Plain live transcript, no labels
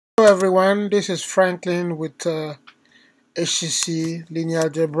Hello everyone, this is Franklin with HCC Linear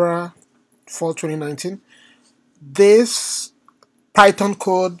Algebra for 2019. This Python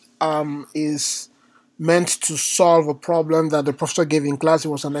code is meant to solve a problem that the professor gave in class. It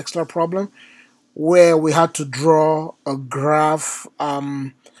was an extra problem where we had to draw a graph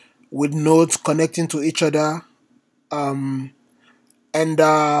with nodes connecting to each other, and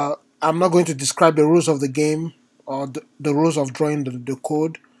I'm not going to describe the rules of the game or the rules of drawing the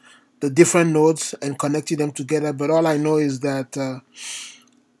code, the different nodes and connecting them together, but all I know is that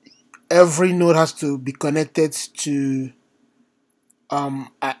every node has to be connected to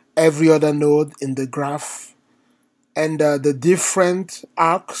every other node in the graph, and the different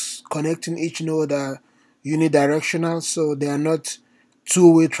arcs connecting each node are unidirectional, so they are not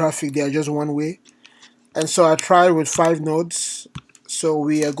two-way traffic, they are just one way. And so I tried with 5 nodes, so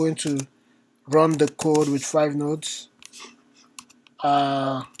we are going to run the code with 5 nodes.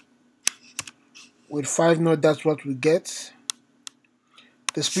 With 5 nodes, that's what we get.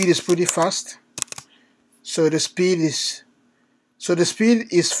 The speed is pretty fast. So the speed is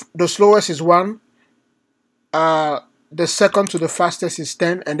the slowest is 1. The second to the fastest is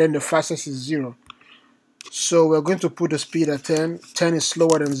 10, and then the fastest is 0. So we're going to put the speed at 10. 10 is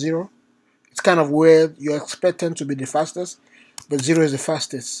slower than 0. It's kind of weird. You expect 10 to be the fastest, but 0 is the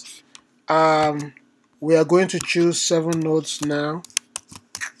fastest. We are going to choose 7 nodes now.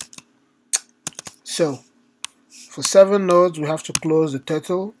 So for 7 nodes, we have to close the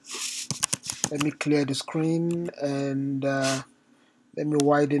turtle. Let me clear the screen and let me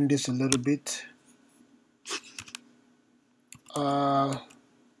widen this a little bit.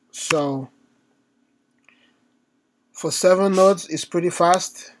 So for 7 nodes, it's pretty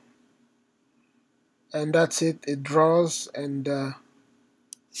fast, and that's it. It draws, and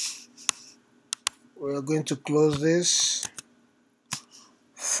we're going to close this.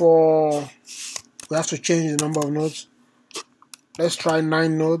 We have to change the number of nodes. Let's try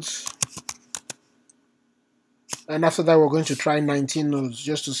 9 nodes, and after that we're going to try 19 nodes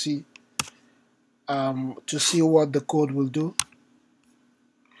just to see what the code will do.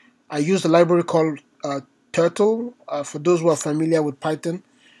 I used a library called Turtle. For those who are familiar with Python,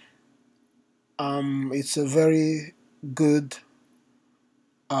 it's a very good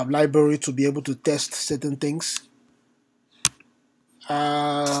library to be able to test certain things.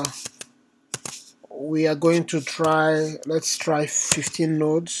 We are going to try, let's try 15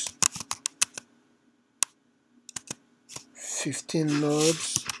 nodes. 15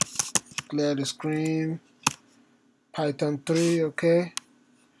 nodes. Clear the screen. Python 3, okay.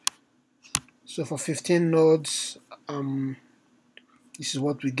 So for 15 nodes, this is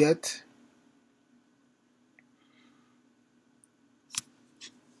what we get.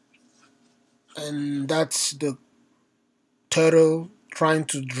 And that's the turtle trying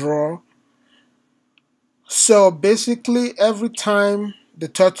to draw. So basically, every time the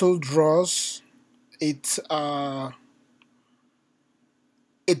turtle draws, it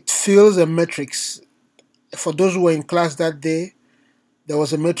fills a matrix. For those who were in class that day, there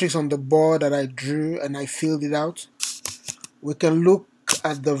was a matrix on the board that I drew and I filled it out. We can look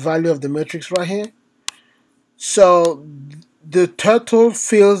at the value of the matrix right here. So the turtle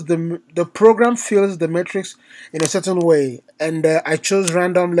fills the program fills the matrix in a certain way, and I chose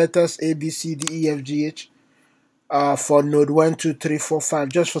random letters A, B, C, D, E, F, G, H for node 1, 2, 3, 4, 5,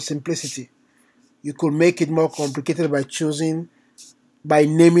 just for simplicity. You could make it more complicated by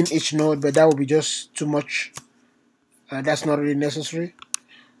naming each node, but that would be just too much. That's not really necessary.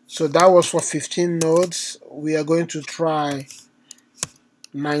 So that was for 15 nodes. We are going to try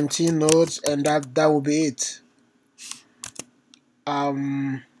 19 nodes, and that will be it.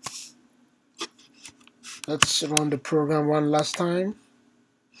 Let's run the program one last time.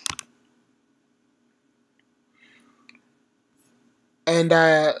 And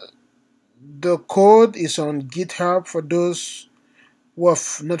the code is on GitHub. For those who are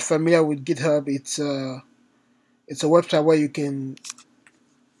not familiar with GitHub, it's a website where you can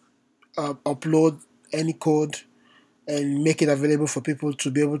upload any code and make it available for people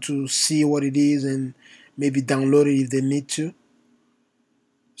to be able to see what it is and maybe download it if they need to.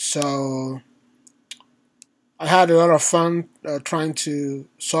 So I had a lot of fun trying to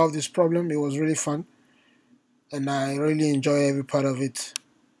solve this problem. It was really fun, and I really enjoy every part of it.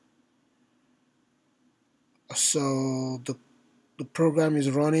 So the program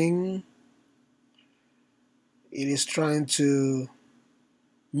is running. It is trying to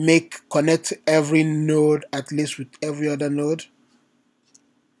connect every node at least with every other node,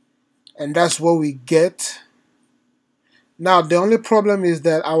 and that's what we get. Now the only problem is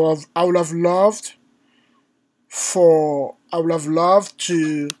that I would have loved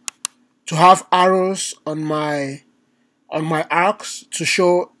to to have arrows on my arcs to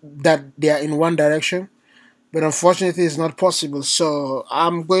show that they are in one direction, but unfortunately it's not possible. So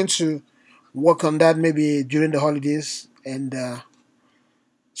I'm going to work on that maybe during the holidays. And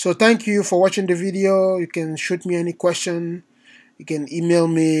so thank you for watching the video. You can shoot me any question, you can email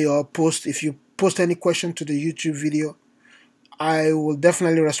me, or post. If you post any question to the YouTube video, I will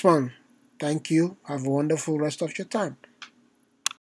definitely respond. Thank you. Have a wonderful rest of your time.